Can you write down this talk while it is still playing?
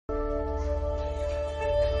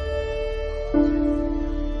Right,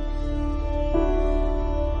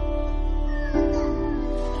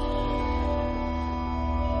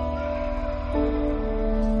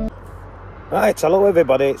 hello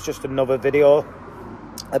everybody, it's just another video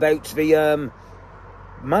about the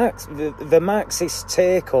Marxist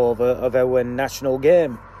takeover of our national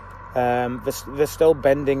game. They're still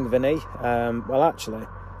bending the knee. Well, actually,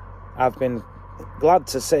 I've been glad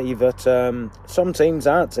to see that some teams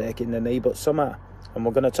aren't taking the knee, but some are. And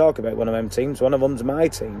we're going to talk about one of them teams. One of them's my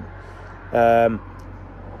team. The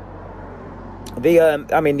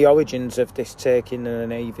origins of this taking the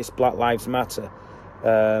knee, this Black Lives Matter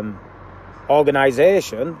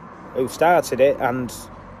organisation who started it, and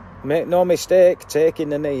make no mistake, taking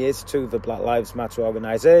the knee is to the Black Lives Matter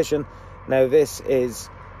organisation. Now, this is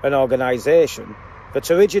an organisation that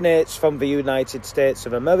originates from the United States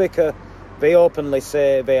of America. They openly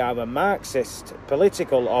say they are a Marxist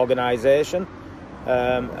political organisation.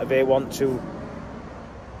 They want to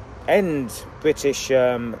end British,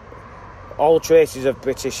 all traces of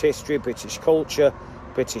British history, British culture,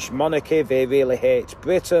 British monarchy. They really hate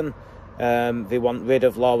Britain. They want rid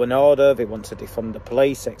of law and order. They want to defund the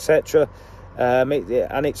police, etc. And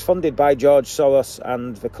it's funded by George Soros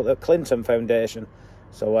and the Clinton Foundation.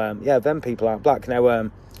 So, yeah, them people aren't black.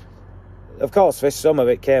 Now, of course, this summer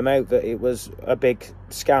it came out that it was a big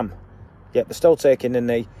scam. Yet they're still taking the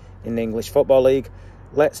knee in the English Football League.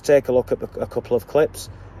 Let's take a look at a couple of clips.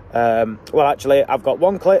 Well, actually, I've got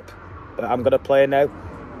one clip that I'm going to play now.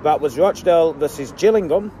 That was Rochdale versus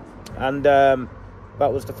Gillingham. And that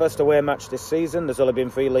was the first away match this season. There's only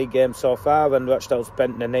been 3 league games so far, and Rochdale's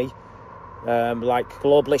bent the knee like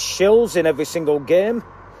globalist shills in every single game.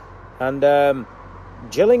 And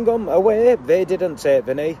Gillingham away, they didn't take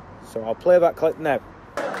the knee. So I'll play that clip now.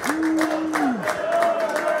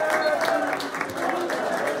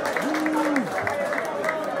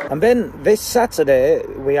 And then this Saturday,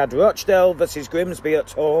 we had Rochdale versus Grimsby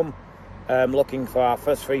at home, looking for our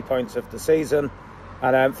first 3 points of the season.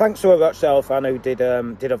 And thanks to a Rochdale fan who did a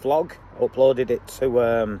vlog, uploaded it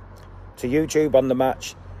to YouTube on the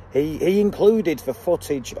match. He included the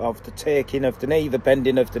footage of the taking of the knee, the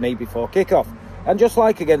bending of the knee before kickoff. And just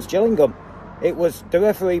like against Gillingham, it was the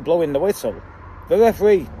referee blowing the whistle. The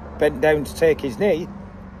referee bent down to take his knee.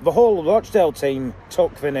 The whole Rochdale team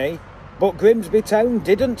took the knee, but Grimsby Town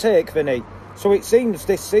didn't take the knee. So it seems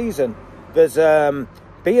this season there's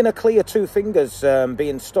being a clear 2 fingers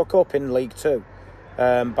being stuck up in League 2.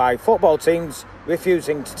 By football teams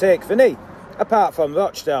refusing to take the knee, apart from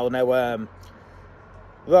Rochdale. Now,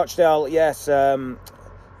 Rochdale, yes,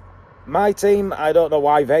 my team, I don't know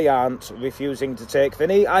why they aren't refusing to take the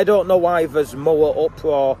knee. I don't know why there's more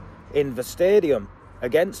uproar in the stadium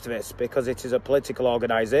against this, because it is a political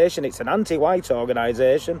organisation. It's an anti-white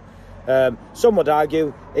organisation. Some would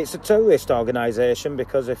argue it's a terrorist organisation,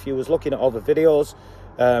 because if you was looking at all the videos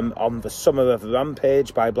on the Summer of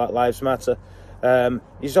Rampage by Black Lives Matter,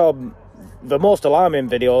 you saw the most alarming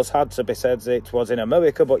videos had to be said it was in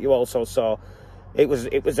America, but you also saw it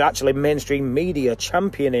was actually mainstream media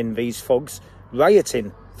championing these thugs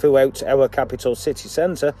rioting throughout our capital city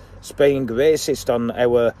centre, spraying racist on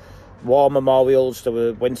our war memorials. There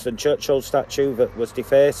was Winston Churchill statue that was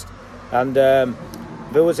defaced, and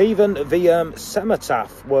there was even the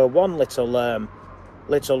cenotaph where one little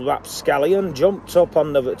rapscallion jumped up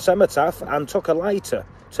on the cenotaph and took a lighter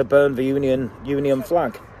to burn the Union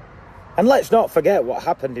flag. And let's not forget what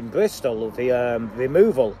happened in Bristol, the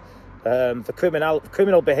removal, the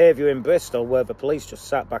criminal behaviour in Bristol, where the police just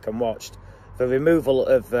sat back and watched. The removal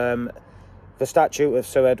of the statue of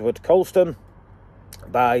Sir Edward Colston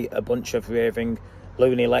by a bunch of raving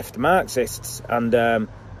loony left Marxists. And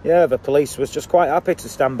yeah, the police was just quite happy to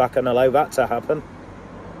stand back and allow that to happen.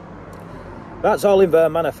 That's all in their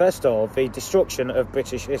manifesto, the destruction of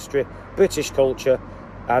British history, British culture,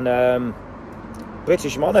 and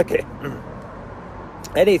British monarchy.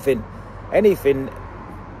 anything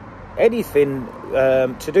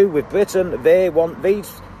to do with Britain, they want,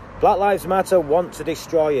 these Black Lives Matter want to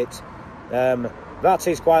destroy it. That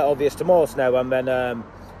is quite obvious to most now. And then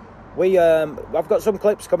I've got some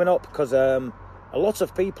clips coming up, because a lot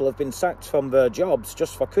of people have been sacked from their jobs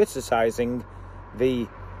just for criticising the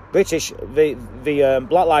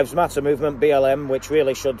Black Lives Matter movement, BLM, which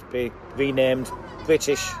really should be renamed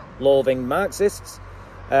British Loathing Marxists.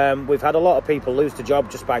 We've had a lot of people lose their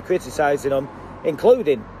job just by criticising them,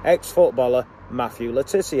 including ex-footballer Matthew Le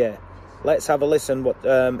Tissier. Let's have a listen.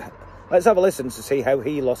 Let's have a listen to see how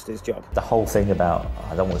he lost his job. The whole thing about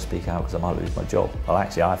I don't want to speak out because I might lose my job. Well,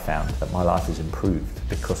 actually, I found that my life has improved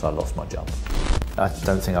because I lost my job. I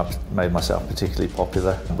don't think I've made myself particularly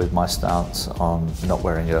popular with my stance on not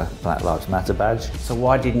wearing a Black Lives Matter badge. So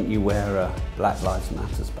why didn't you wear a Black Lives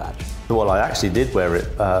Matter badge? Well, I actually did wear it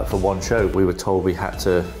for one show. We were told we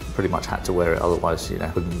pretty much had to wear it, otherwise, you know,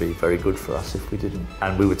 it wouldn't be very good for us if we didn't.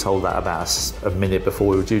 And we were told that about a minute before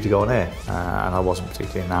we were due to go on air. And I wasn't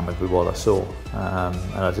particularly enamoured with what I saw. And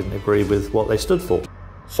I didn't agree with what they stood for.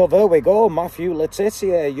 So there we go, Matthew Le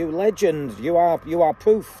Tissier, you legend. You are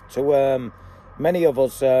proof to many of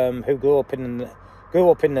us who grew up in the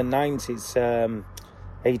 90s,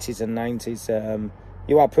 80s and 90s.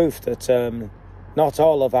 You are proof that not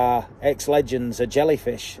all of our ex-legends are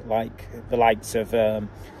jellyfish, like the likes of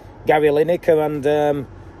Gary Lineker and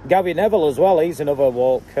Gary Neville as well. He's another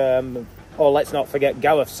woke. Or let's not forget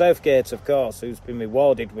Gareth Southgate, of course, who's been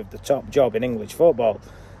rewarded with the top job in English football.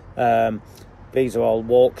 These are all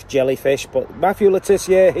woke jellyfish, but Matthew Le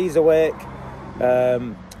Tissier, he's awake.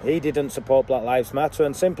 He didn't support Black Lives Matter,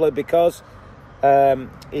 and simply because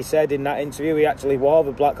he said in that interview he actually wore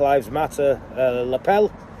the Black Lives Matter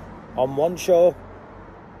lapel on one show,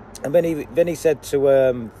 and then he said to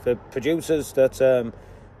the producers that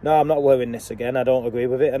no, I'm not wearing this again, I don't agree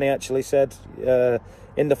with it. And he actually said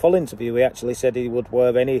in the full interview, he actually said he would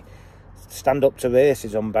wear any stand up to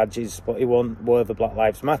racism badges, but he won't wear the Black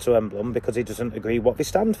Lives Matter emblem because he doesn't agree what they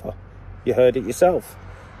stand for. You heard it yourself.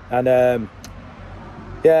 And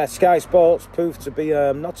yeah, Sky Sports proved to be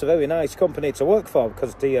not a very nice company to work for,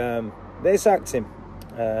 because they sacked him.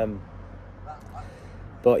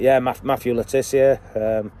 But yeah, Matthew Le Tissier,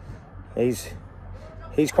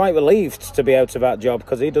 he's quite relieved to be out of that job,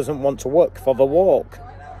 because he doesn't want to work for the woke.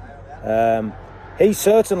 He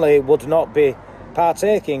certainly would not be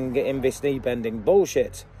partaking in this knee-bending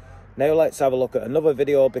bullshit. Now let's have a look at another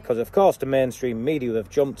video, because of course the mainstream media have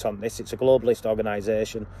jumped on this. It's a globalist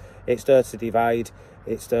organisation. It's there to divide.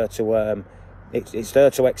 It's there to it's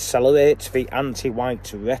there to accelerate the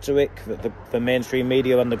anti-white rhetoric that the mainstream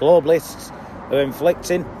media and the globalists are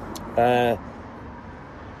inflicting.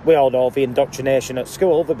 We all know the indoctrination at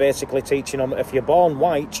school. They're basically teaching them, if you're born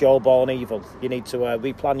white, you're born evil. You need to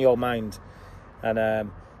replan your mind.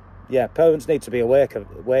 And yeah, parents need to be awake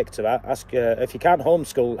to that. Ask if you can't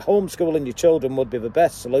homeschooling your children would be the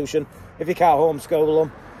best solution. If you can't homeschool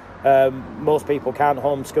them, most people can't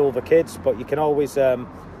homeschool the kids, but you can always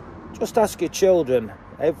just ask your children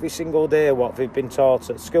every single day what they've been taught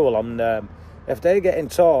at school. And if they're getting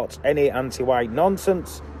taught any anti-white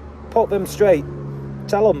nonsense, put them straight.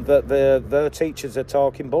 Tell them that their teachers are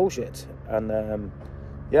talking bullshit. And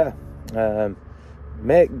yeah.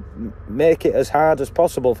 Make it as hard as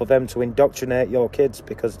possible for them to indoctrinate your kids,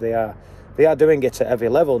 because they are doing it at every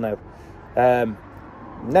level now.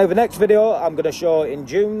 Now the next video I'm going to show in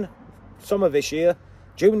June this year,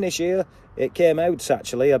 it came out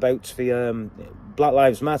actually about the Black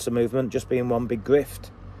Lives Matter movement just being one big grift.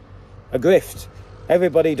 A grift.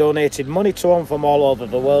 Everybody donated money to them from all over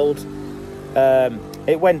the world.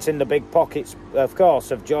 It went in the big pockets, of course,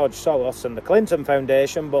 of George Soros and the Clinton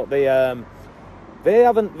Foundation, but they've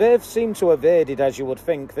seemed to have evaded, as you would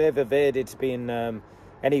think. They've evaded being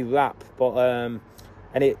any rap, but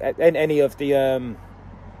any of the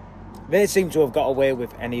they seem to have got away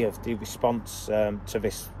with any of the response to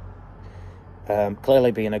this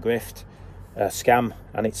clearly being a grift, a scam,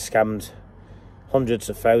 and it's scammed hundreds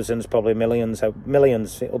of thousands, probably millions.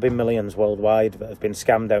 It'll be millions worldwide that have been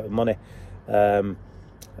scammed out of money, and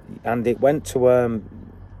it went to a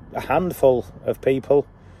handful of people.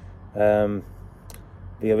 The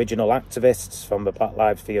original activists from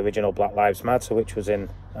the original Black Lives Matter, which was in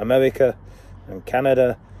America and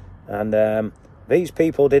Canada, and these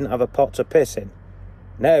people didn't have a pot to piss in.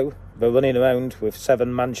 Now they're running around with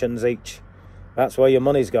 7 mansions each. That's where your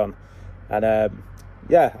money's gone. And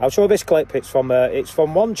yeah, I'll show this clip. It's from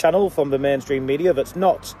one channel from the mainstream media that's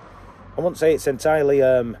not, I wouldn't say it's entirely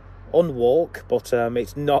unwoke, but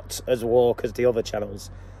it's not as woke as the other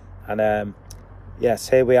channels. And yes,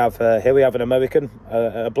 here we have an American,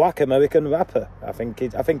 a black American rapper. I think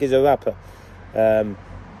he's a rapper, and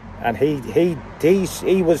he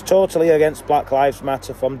was totally against Black Lives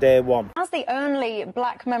Matter from day one. As the only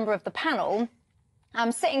black member of the panel,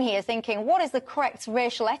 I'm sitting here thinking, what is the correct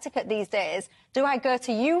racial etiquette these days? Do I go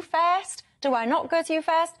to you first? Do I not go to you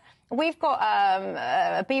first? We've got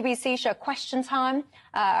a BBC show, Question Time.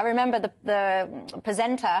 I remember the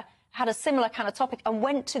presenter had a similar kind of topic and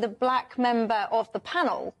went to the black member of the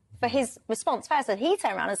panel for his response first. And he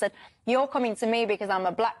turned around and said, you're coming to me because I'm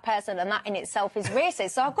a black person, and that in itself is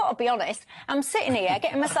racist. So I've got to be honest, I'm sitting here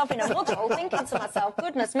getting myself in a muddle, thinking to myself,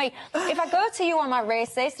 goodness me, if I go to you, am I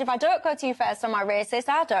racist? If I don't go to you first, am I racist?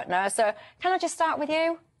 I don't know. So can I just start with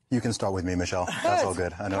you? You can start with me, Michelle. That's all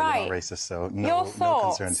good. I know you're not racist, so no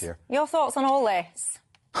concerns here. Your thoughts on all this?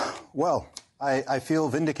 Well, I feel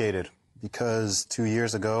vindicated because 2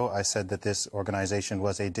 years ago I said that this organization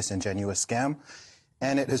was a disingenuous scam,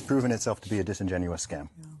 and it has proven itself to be a disingenuous scam.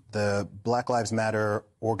 Yeah. The Black Lives Matter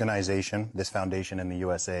organization, this foundation in the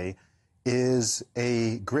USA, is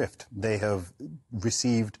a grift. They have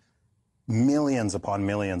received millions upon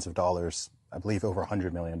millions of dollars, I believe over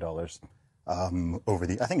 $100 million,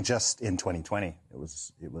 I think just in 2020, it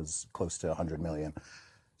was close to 100 million.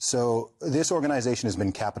 So this organization has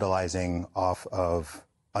been capitalizing off of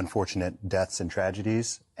unfortunate deaths and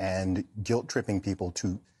tragedies and guilt-tripping people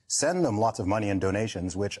to send them lots of money and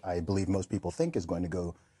donations, which I believe most people think is going to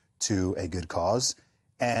go to a good cause.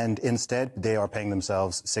 And instead, they are paying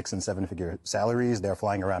themselves 6- and 7-figure salaries. They're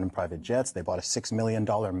flying around in private jets. They bought a $6 million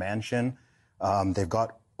mansion. They've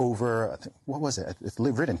got over, what was it? It's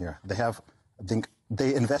written here. They have, I think,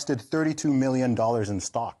 they invested $32 million in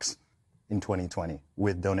stocks in 2020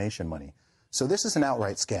 with donation money. So this is an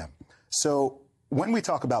outright scam. So when we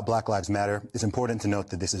talk about Black Lives Matter, it's important to note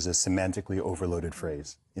that this is a semantically overloaded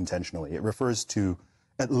phrase, intentionally. It refers to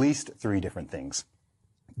at least 3 different things.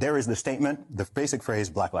 There is the statement, the basic phrase,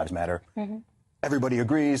 Black Lives Matter. Mm-hmm. Everybody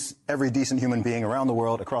agrees, every decent human being around the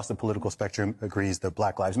world, across the political spectrum, agrees that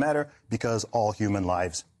Black Lives Matter because all human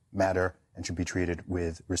lives matter and should be treated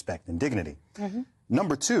with respect and dignity. Mm-hmm.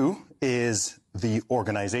 Number 2 is the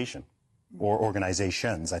organization or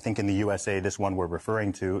organizations. I think in the USA, this one we're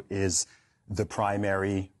referring to is the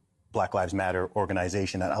primary Black Lives Matter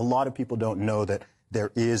organization. And a lot of people don't know that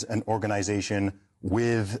there is an organization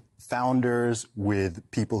with founders, with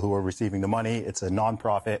people who are receiving the money. It's a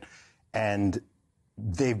nonprofit, and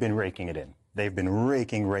they've been raking it in. They've been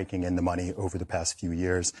raking in the money over the past few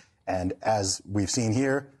years. And as we've seen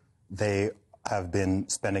here, they have been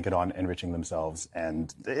spending it on enriching themselves.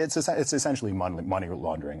 And it's essentially money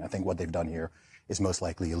laundering. I think what they've done here is most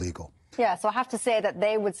likely illegal. Yeah, so I have to say that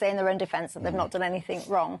they would say in their own defense that they've not done anything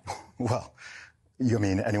wrong. Well, I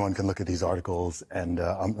mean, anyone can look at these articles, and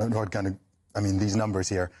I'm not going to, these numbers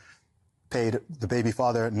here. Paid the baby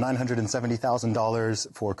father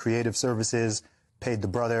 $970,000 for creative services, paid the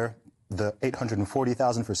brother the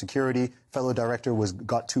 $840,000 for security. Fellow director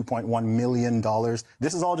got $2.1 million.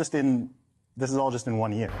 This is all just in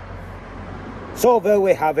 1 year. So there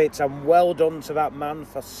we have it, and well done to that man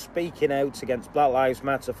for speaking out against Black Lives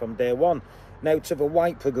Matter from day one. Now to the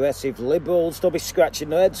white progressive liberals, they'll be scratching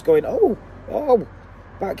their heads going, oh,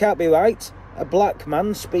 that can't be right. A black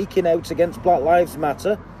man speaking out against Black Lives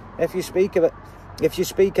Matter. If you speak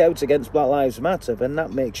out against Black Lives Matter, then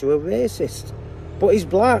that makes you a racist. But he's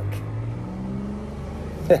black.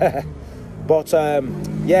 But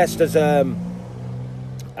yes, there's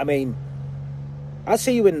I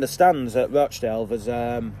see you in the stands at Rochdale. There's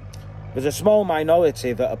a small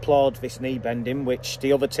minority that applaud this knee bending, which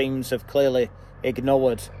the other teams have clearly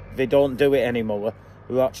ignored. They don't do it anymore.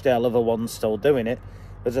 Rochdale are the ones still doing it.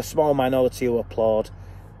 There's a small minority who applaud.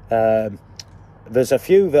 There's a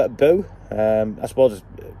few that boo. I suppose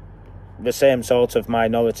the same sort of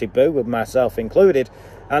minority boo, with myself included.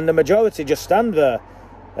 And the majority just stand there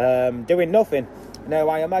doing nothing. Now,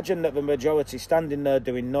 I imagine that the majority standing there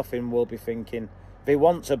doing nothing will be thinking they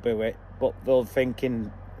want to boo it, but they're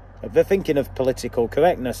thinking of political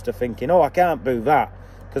correctness. They're thinking, oh, I can't boo that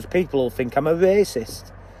because people will think I'm a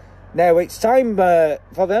racist. Now, it's time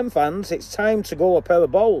for them fans, it's time to go a pair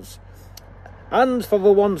of balls. And for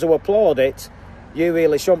the ones who applaud it, you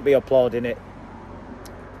really shouldn't be applauding it.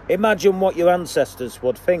 Imagine what your ancestors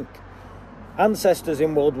would think. Ancestors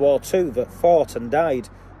in World War II that fought and died.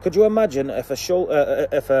 Could you imagine if a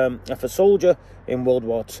soldier in World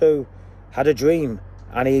War II had a dream,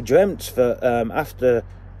 and he dreamt that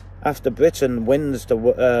after Britain wins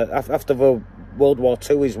after the World War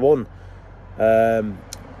II is won,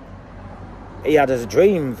 he had a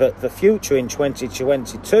dream that the future in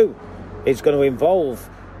 2022 is going to involve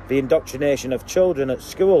the indoctrination of children at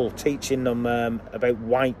school, teaching them about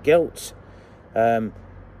white guilt.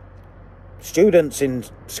 Students in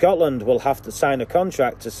Scotland will have to sign a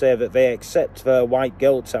contract to say that they accept their white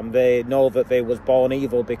guilt and they know that they was born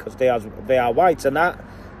evil because they are white. And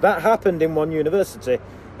that happened in one university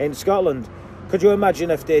in Scotland. Could you imagine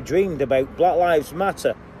if they dreamed about Black Lives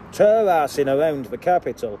Matter terracing around the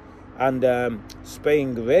capital and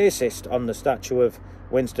being racist on the statue of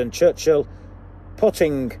Winston Churchill,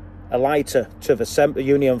 putting a lighter to the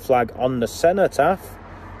Union flag on the cenotaph,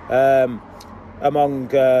 among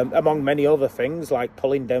many other things, like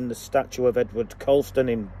pulling down the statue of Edward Colston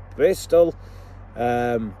in Bristol,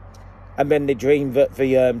 and then they dream that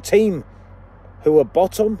the team who are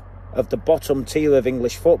bottom of the bottom tier of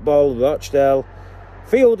English football, Rochdale,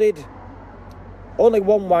 fielded only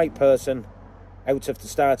one white person out of the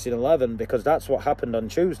starting 11, because that's what happened on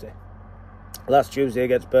Tuesday. Last Tuesday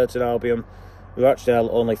against Burton Albion, Rochdale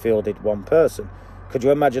only fielded one person. Could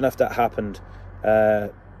you imagine if that happened?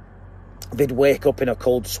 They'd wake up in a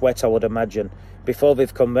cold sweat, I would imagine. Before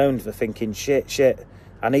they've come round, they're thinking, shit,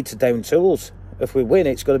 I need to down tools. If we win,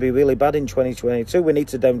 it's going to be really bad in 2022. We need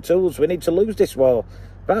to down tools. We need to lose this war.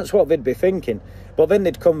 That's what they'd be thinking. But then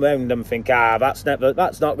they'd come round and think, that's not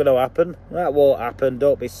going to happen. That won't happen.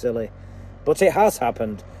 Don't be silly. But it has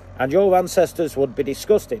happened. And your ancestors would be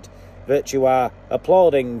disgusted that you are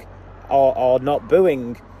applauding or not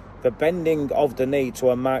booing the bending of the knee to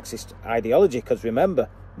a Marxist ideology. Because remember,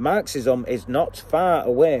 Marxism is not far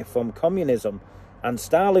away from communism. And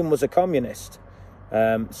Stalin was a communist.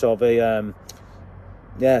 Our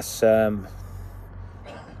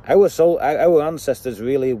ancestors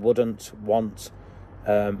really wouldn't want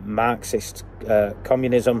Marxist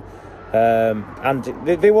communism, and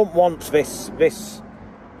they wouldn't want this.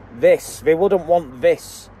 They wouldn't want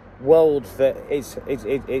this world that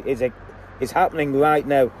is happening right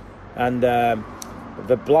now, and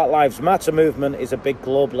the Black Lives Matter movement is a big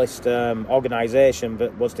globalist organisation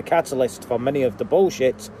that was the catalyst for many of the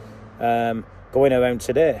bullshit going around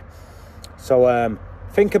today. So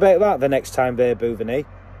think about that the next time they boo the knee.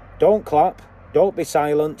 Don't clap, don't be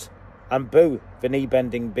silent, and boo the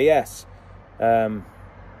knee-bending BS.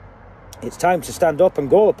 It's time to stand up and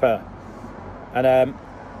go up her. And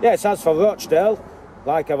yes, as for Rochdale,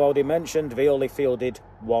 like I've already mentioned, they only fielded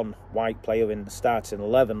one white player in the starting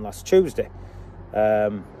 11 last Tuesday.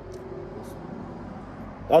 On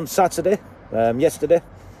Saturday, yesterday,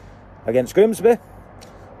 against Grimsby,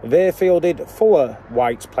 they fielded 4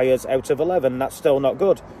 white players out of 11. That's still not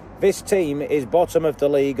good. This team is bottom of the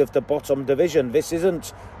league of the bottom division. This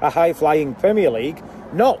isn't a high-flying Premier League.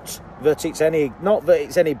 Not that it's any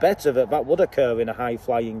better that would occur in a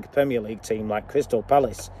high-flying Premier League team like Crystal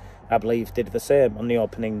Palace, I believe, did the same on the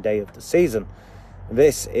opening day of the season.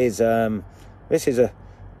 This is a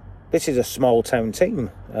small-town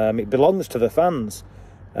team. It belongs to the fans.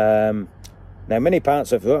 Now, many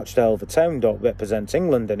parts of Rochdale, the town, don't represent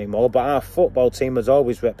England anymore, but our football team has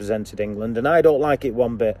always represented England, and I don't like it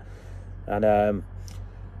one bit. And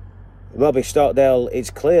Robbie Stockdale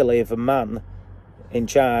is clearly the man in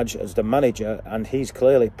charge as the manager, and he's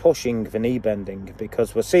clearly pushing the knee bending,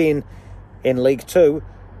 because we're seeing in League 2,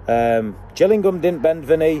 Gillingham didn't bend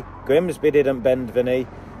the knee, Grimsby didn't bend the knee.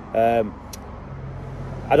 I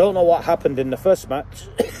don't know what happened in the first match.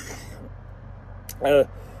 I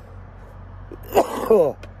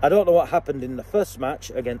don't know what happened in the first match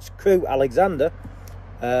against Crewe Alexander,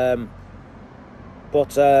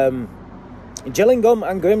 but Gillingham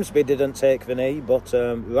and Grimsby didn't take the knee, but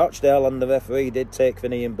Rochdale and the referee did take the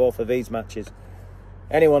knee in both of these matches.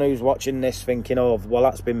 Anyone who's watching this thinking, well,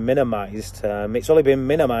 that's been minimised, it's only been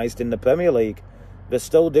minimised in the Premier League. They're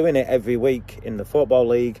still doing it every week in the Football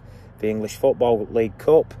League, the English Football League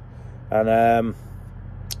Cup, and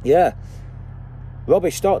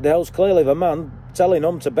Robbie Stockdale's clearly the man telling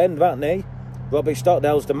them to bend that knee. Robbie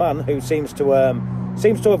Stockdale's the man who seems to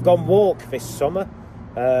have gone woke this summer.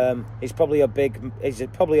 He's probably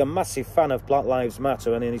a massive fan of Black Lives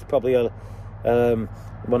Matter, and he's probably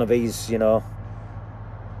one of these,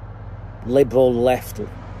 liberal left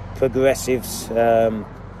progressives,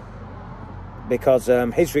 because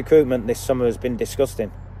his recruitment this summer has been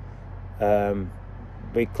disgusting.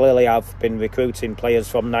 We clearly have been recruiting players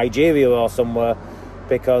from Nigeria or somewhere,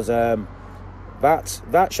 because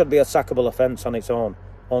that should be a sackable offence on its own,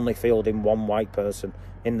 only fielding one white person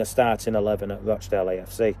in the starting 11 at Rochdale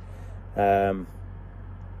AFC. And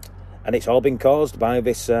it's all been caused by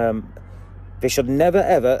this. They should never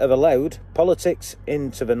ever have allowed politics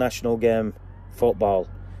into the national game, football.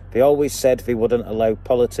 They always said they wouldn't allow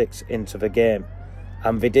politics into the game,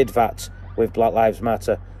 and they did that with Black Lives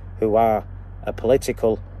Matter, who are a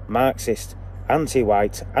political, Marxist,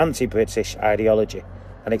 anti-white, anti-British ideology.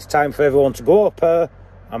 And it's time for everyone to go up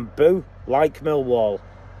and boo like Millwall.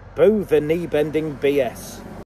 Boo the knee-bending BS.